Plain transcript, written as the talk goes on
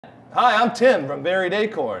Hi, I'm Tim from Buried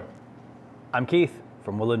Acorn. I'm Keith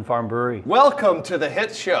from Woodland Farm Brewery. Welcome to the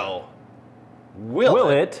hit show, Will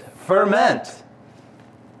It Ferment?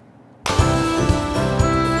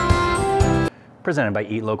 Presented by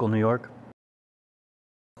Eat Local New York.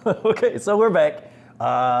 Okay, so we're back.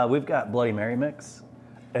 We've got Bloody Mary mix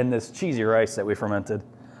and this cheesy rice that we fermented.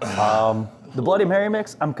 The Bloody Mary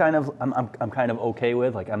mix, I'm kind of okay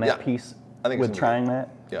with. Like I'm at peace with trying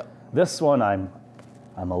that. Yeah. This one,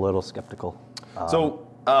 I'm a little skeptical. So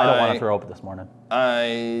I don't want to throw up this morning.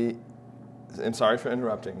 I am sorry for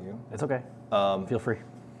interrupting you. It's okay. Feel free.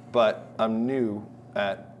 But I'm new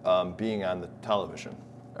at being on the television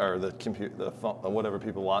or the computer, the phone, whatever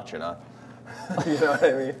people watch it on. You know what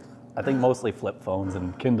I mean? I think mostly flip phones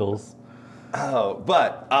and Kindles. Oh,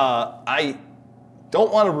 but I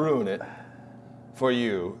don't want to ruin it for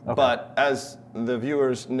you. Okay. But as the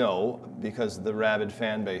viewers know, because of the rabid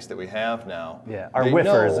fan base that we have now, yeah, our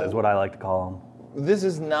whiffers is what I like to call them. This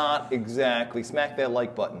is not exactly, smack that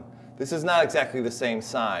like button. This is not exactly the same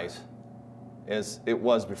size as it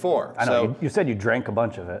was before. I know, you said you drank a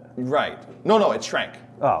bunch of it. Right. No, it shrank.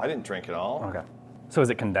 Oh. I didn't drink it all. Okay. So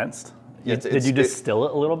is it condensed? Yeah, did you distill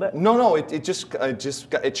it a little bit? No, it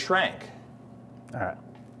shrank. All right.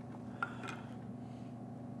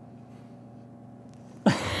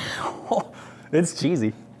 It's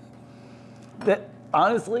cheesy. That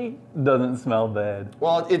honestly doesn't smell bad.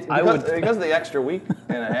 Well, because of the extra week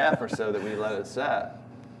and a half or so that we let it set.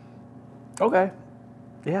 Okay.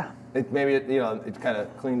 Yeah. Maybe it kind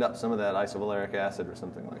of cleaned up some of that isovaleric acid or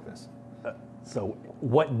something like this. So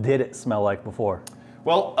what did it smell like before?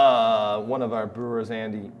 Well, one of our brewers,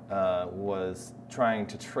 Andy, was trying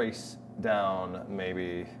to trace down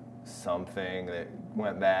maybe something that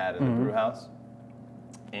went bad in the brew house.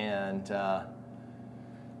 And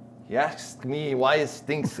he asked me why it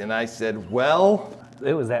stinks, and I said, well...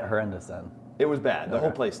 It was that horrendous then? It was bad. The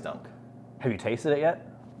whole place stunk. Have you tasted it yet?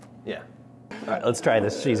 Yeah. All right, let's try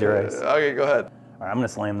this cheesy rice. Okay, go ahead. All right, I'm going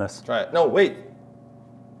to slam this. Try it. No, wait.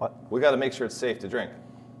 What? We got to make sure it's safe to drink.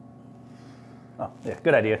 Oh, yeah,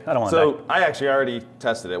 good idea. I don't want to So I actually already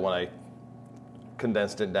tested it when I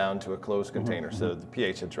condensed it down to a closed container, so the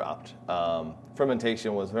pH had dropped.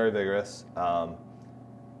 Fermentation was very vigorous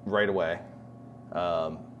right away.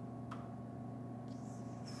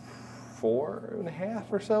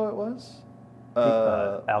 4.5 or so it was.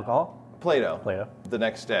 Alcohol? Play-Doh. The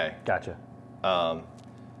next day. Gotcha.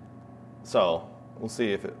 So we'll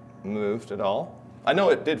see if it moved at all. I know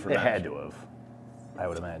it did for It had to have, I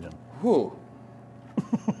would imagine. Whew.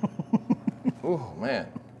 Oh, man.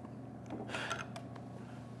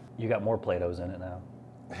 You got more Play-Dohs in it now.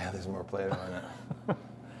 Yeah, there's more Play-Doh in it.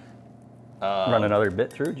 Run another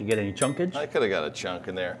bit through. Did you get any chunkage? I could have got a chunk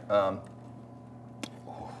in there.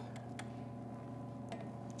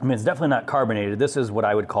 I mean, it's definitely not carbonated. This is what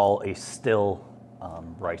I would call a still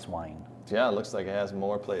rice wine. Yeah, it looks like it has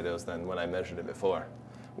more Play-Dohs than when I measured it before,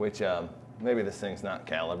 which maybe this thing's not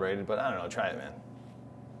calibrated, but I don't know. Try it, man.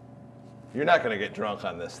 You're not going to get drunk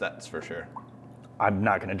on this, that's for sure. I'm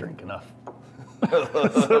not going to drink enough.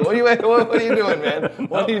 What are you doing, man?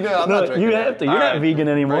 What are you doing? I'm not drinking. You have to. You're not vegan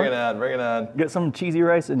anymore. Bring it on. Get some cheesy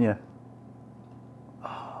rice in you.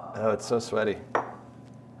 Oh, it's so sweaty.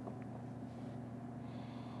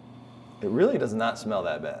 It really does not smell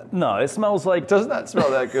that bad. No, it smells like... It does not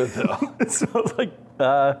smell that good, though. It smells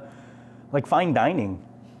like fine dining.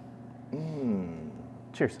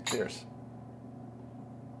 Cheers. Cheers.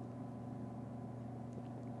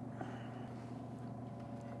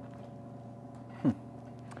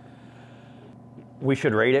 We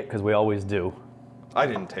should rate it because we always do. I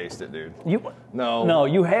didn't taste it, dude. No,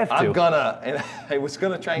 you have to. I'm gonna, and I was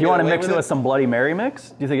gonna try and You get want to away mix with it with some Bloody Mary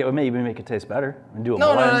mix? Do you think it would maybe make it taste better? And do a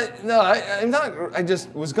blend? No, I'm not. I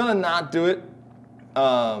just was gonna not do it,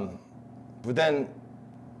 but then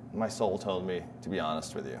my soul told me to be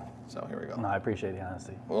honest with you. So here we go. No, I appreciate the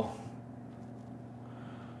honesty. Well,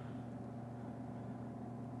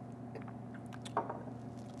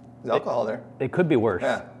 there's alcohol there. It could be worse.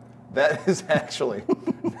 Yeah, that is actually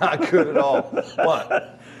not good at all.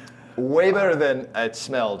 But way better than it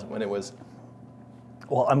smelled when it was.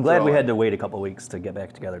 Well, I'm glad we had to wait a couple weeks to get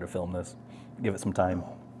back together to film this. Give it some time.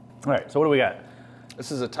 All right, so what do we got?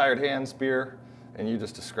 This is a Tired Hands beer, and you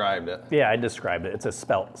just described it. Yeah, I described it. It's a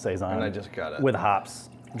spelt saison. And I just got it. With hops,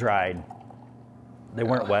 dried. They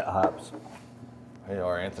weren't wet hops. Here you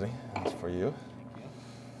are, Anthony. That's for you.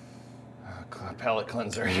 Palate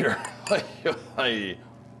cleanser here.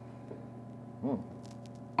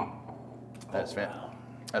 That's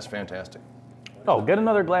fantastic. Oh, get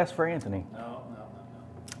another glass for Anthony. No.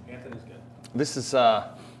 Anthony's good. This is,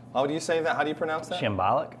 how do you say that? How do you pronounce that?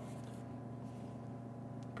 Shambolic.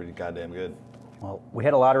 pretty goddamn good. Well, we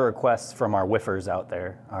had a lot of requests from our whiffers out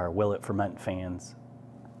there, our Will It Ferment fans,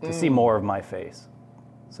 to see more of my face.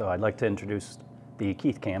 So I'd like to introduce the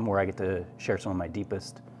Keith Cam, where I get to share some of my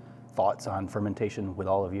deepest thoughts on fermentation with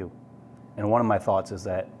all of you. And one of my thoughts is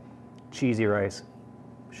that cheesy rice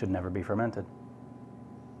should never be fermented.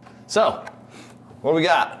 So, what do we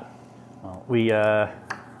got? Well,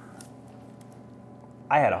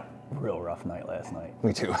 I had a real rough night last night.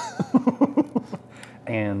 Me too.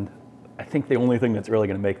 And I think the only thing that's really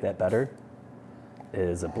going to make that better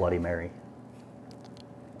is a Bloody Mary.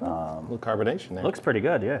 A little carbonation there. Looks pretty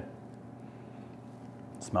good, yeah.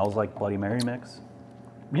 Smells like Bloody Mary mix.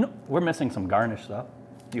 You know, we're missing some garnish stuff.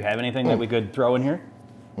 Do you have anything that we could throw in here?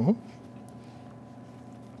 Mm-hmm.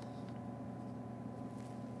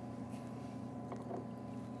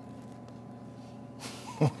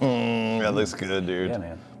 That looks good, dude. Yeah,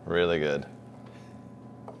 man. Really good.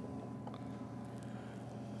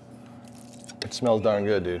 It smells darn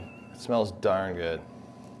good, dude. It smells darn good.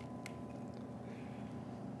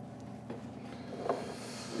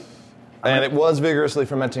 And it was vigorously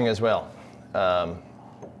fermenting as well.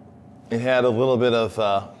 It had a little bit of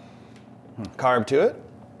carb to it,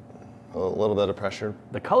 a little bit of pressure.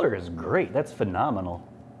 The color is great. That's phenomenal.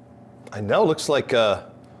 I know, looks like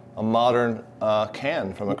a modern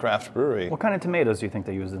can from a craft brewery. What kind of tomatoes do you think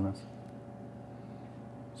they used in this?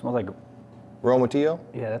 Smells like Romatillo?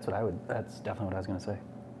 Yeah, that's definitely what I was gonna say.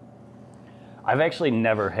 I've actually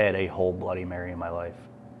never had a whole Bloody Mary in my life,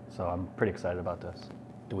 so I'm pretty excited about this.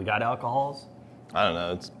 Do we got alcohols? I don't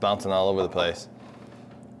know, it's bouncing all over the place.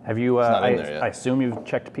 Have you, It's not in there yet. I assume you've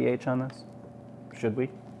checked pH on this? Should we?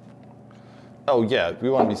 Oh yeah, we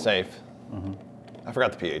want to be safe. I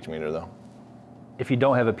forgot the pH meter though. If you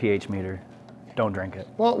don't have a pH meter, don't drink it.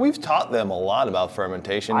 Well, we've taught them a lot about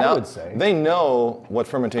fermentation. I Now, would say. they know what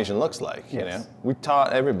fermentation looks like, you Yes. know? We've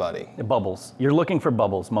taught everybody. It bubbles. You're looking for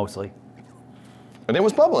bubbles mostly. And it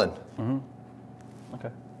was bubbling. Okay,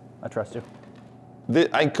 I trust you.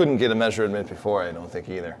 I couldn't get a measurement before, I don't think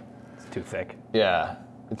either. It's too thick. Yeah,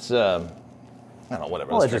 it's, I don't know,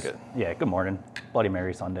 whatever, Well, let's it's drink it. Yeah, good morning. Bloody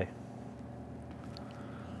Mary Sunday.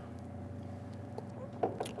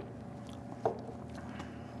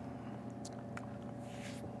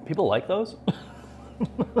 People like those? I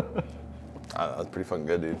don't know, it's pretty fucking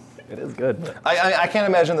good, dude. It is good. I can't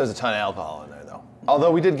imagine there's a ton of alcohol in there, though.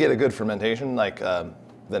 Although we did get a good fermentation, like, the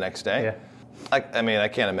next day. Yeah. I mean, I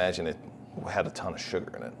can't imagine it had a ton of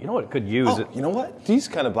sugar in it. You know what it could use? Oh, you know what? These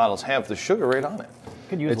kind of bottles have the sugar right on it.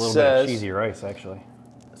 Could use It a little bit says- of cheesy rice, actually.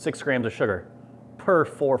 6 grams of sugar per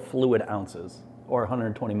 4 fluid ounces, or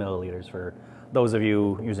 120 milliliters for those of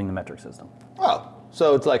you using the metric system. Oh,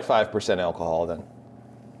 so it's like 5% alcohol then.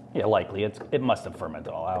 Yeah, likely. It must have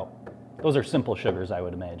fermented all out. Those are simple sugars, I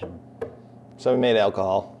would imagine. So we made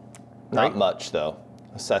alcohol. Not Right. much, though.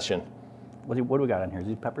 A session. What do we got on here? Is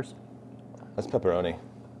these peppers? That's pepperoni.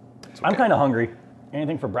 I'm kind of hungry.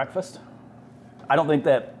 Anything for breakfast? I don't think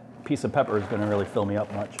that piece of pepper is going to really fill me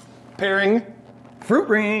up much. Pairing Fruit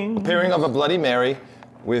ring. of a Bloody Mary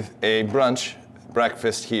with a brunch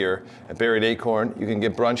breakfast here at Buried Acorn. You can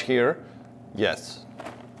get brunch here. Yes.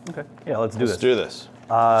 Okay. Yeah, let's do Let's this. do this.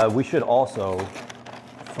 We should also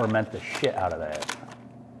ferment the shit out of that.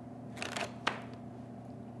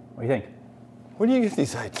 What do you think? Where do you get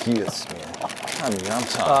these ideas, man? I mean, I'm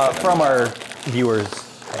talking. From our viewers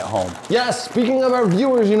at home. Yes, speaking of our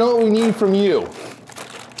viewers, you know what we need from you?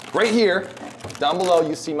 Right here, down below,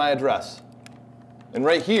 you see my address. And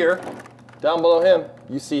right here, down below him,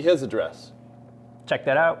 you see his address. Check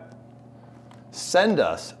that out. Send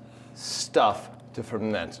us stuff to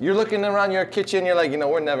ferment. You're looking around your kitchen, you're like, you know,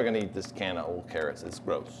 we're never gonna eat this can of old carrots, it's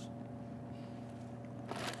gross.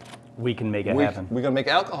 We can make it happen. We're gonna make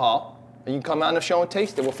alcohol, and you can come out on the show and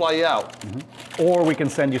taste it, we'll fly you out. Or we can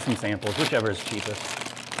send you some samples, whichever is cheapest.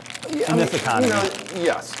 Yeah, In this economy. You know,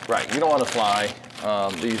 yes, right, you don't wanna fly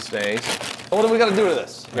these days. So what do we gotta do to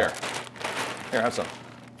this? Here, have some.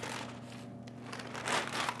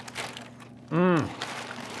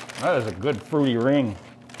 That is a good fruity ring.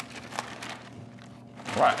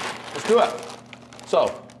 All right, let's do it.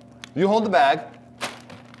 So, you hold the bag.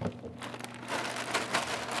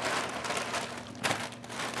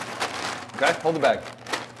 Okay, hold the bag.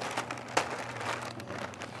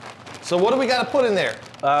 So what do we got to put in there?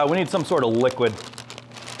 We need some sort of liquid.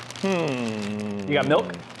 You got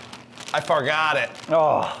milk? I forgot it.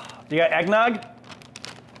 Oh, you got eggnog?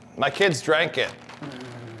 My kids drank it.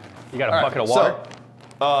 You got a All right, bucket of water?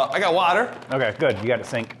 So, I got water. Okay, good. You got a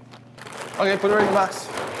sink. Okay, put it right in the box.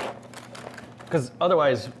 Because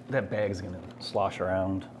otherwise, that bag's going to slosh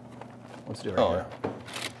around. Let's do it right Oh, here.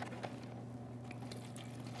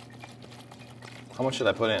 How much should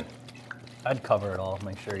I put in? I'd cover it all.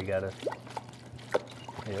 Make sure you got it.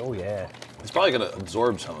 Oh yeah. It's probably gonna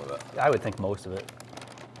absorb some of it. I would think most of it.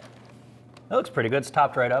 That looks pretty good. It's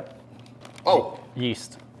topped right up. Oh,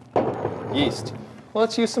 Yeast. yeast. Well,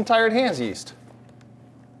 let's use some Tired Hands yeast.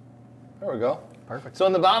 There we go. Perfect. So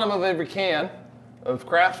in the bottom of every can of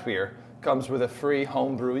craft beer comes with a free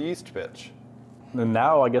homebrew yeast pitch. And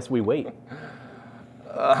now I guess we wait.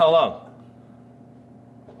 How long?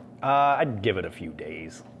 I'd give it a few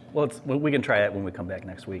days. Well, we can try it when we come back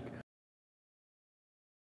next week.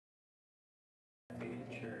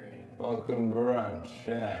 Welcome brunch.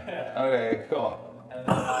 Yeah. Okay, cool.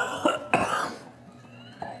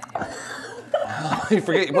 You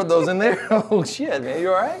forget you put those in there? Oh shit, man, you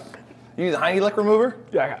all right? You use a Heine lick remover?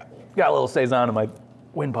 Yeah, I got a little Saison in my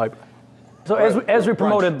windpipe. So as we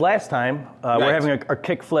promoted last time, we're having our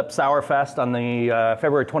Kickflip Sour Fest on the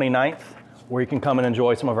February 29th, where you can come and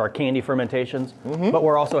enjoy some of our candy fermentations. But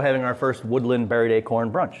we're also having our first Woodland Berry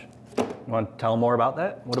Acorn brunch. You want to tell them more about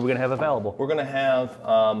that? What are we going to have available? We're going to have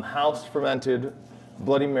house fermented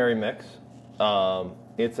Bloody Mary mix.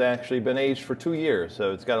 It's actually been aged for 2 years,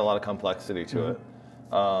 so it's got a lot of complexity to it.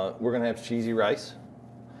 We're going to have cheesy rice,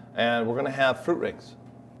 and we're going to have fruit rings.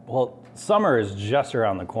 Well, summer is just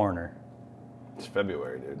around the corner. It's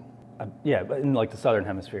February, dude. Yeah, but in like the southern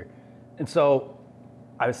hemisphere. And so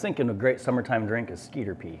I was thinking a great summertime drink is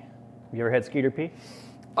Skeeter Pee. Have you ever had Skeeter Pee?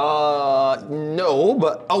 No,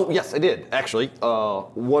 but, oh, yes, I did, actually.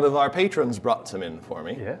 One of our patrons brought some in for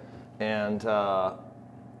me. Yeah. And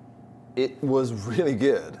it was really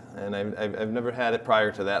good. And I've never had it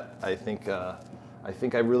prior to that. I think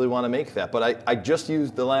I really want to make that. But I just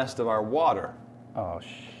used the last of our water. Oh,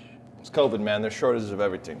 It's COVID, man. There's shortages of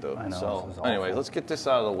everything, though. I know, So, anyway, let's get this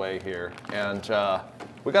out of the way here. And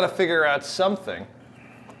we got to figure out something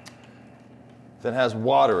that has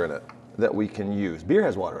water in it that we can use. Beer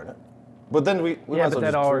has water in it. But then we might as well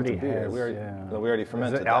just already drink the beer. has, We already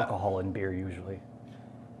fermented There's that. alcohol in beer usually.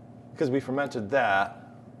 Because we fermented that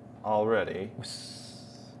already. It's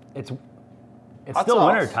Hot still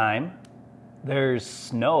sauce. winter time. There's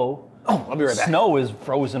snow. Oh, I'll be right back. Snow is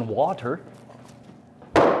frozen water.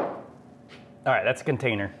 All right, that's a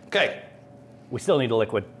container. Okay. We still need a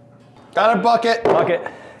liquid. Got a bucket. Bucket,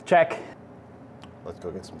 check. Let's go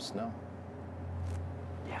get some snow.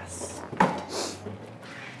 Yes.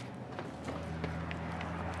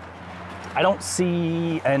 I don't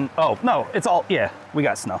see oh, no, it's all, yeah, we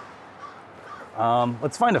got snow.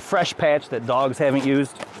 Let's find a fresh patch that dogs haven't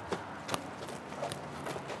used.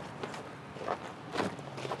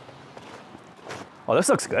 Oh, this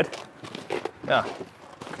looks good. Yeah.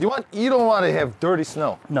 You don't want to have dirty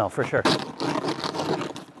snow. No, for sure.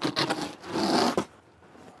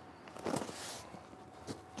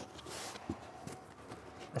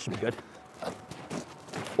 That should be good.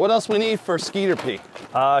 What else we need for Skeeter Pee?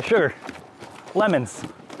 Sugar. Lemons.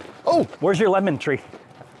 Oh, Where's your lemon tree?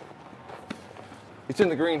 it's in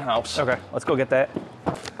the greenhouse. Okay, let's go get that.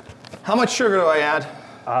 How much sugar do I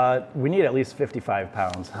add? We need at least 55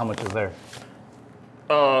 pounds. How much is there?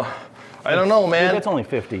 I don't know, man. That's only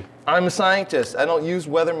 50. I'm a scientist. I don't use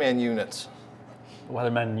weatherman units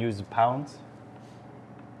Weathermen use pounds?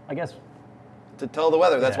 I guess. to tell the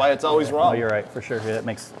weather. That's why it's always wrong. Oh, you're right, for sure. Yeah, that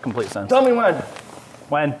makes complete sense. Tell me when.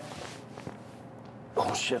 When?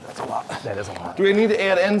 Oh shit, that's a lot. That is a lot. Do we need to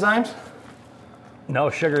add enzymes? No,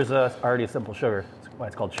 sugar's already a simple sugar. That's why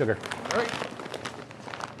it's called sugar. All right.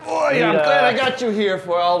 Oh yeah, I'm glad I got you here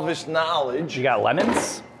for all this knowledge. You got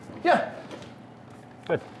lemons? Yeah.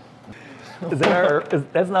 Good. Is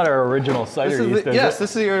that that's not our original cider yeast, Yes, is it? this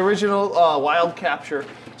is the original wild capture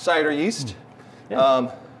cider yeast.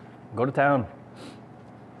 Yeah. Go to town.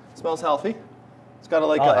 Smells healthy. It's got a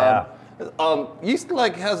like yeast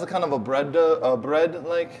like has a kind of a bread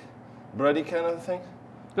like bready kind of thing.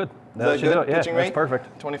 Good. That should do good? it. Yeah, Pitching that's rate?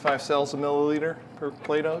 perfect. 25 cells a milliliter per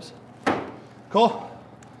Play-Dohs. Cool.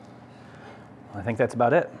 I think that's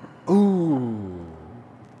about it. Ooh.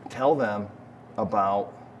 Tell them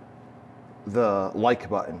about the like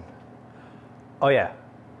button. Oh yeah.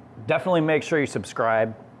 Definitely make sure you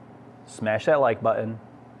subscribe, smash that like button,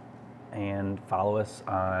 and follow us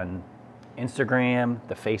on Instagram,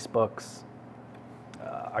 the Facebooks.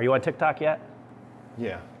 Are you on TikTok yet?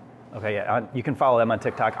 Yeah. Okay, yeah, you can follow them on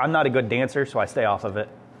TikTok. I'm not a good dancer, so I stay off of it.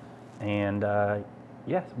 And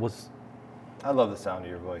yeah, I love the sound of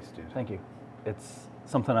your voice, dude. thank you. It's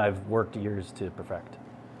something I've worked years to perfect.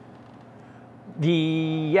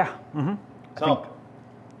 So,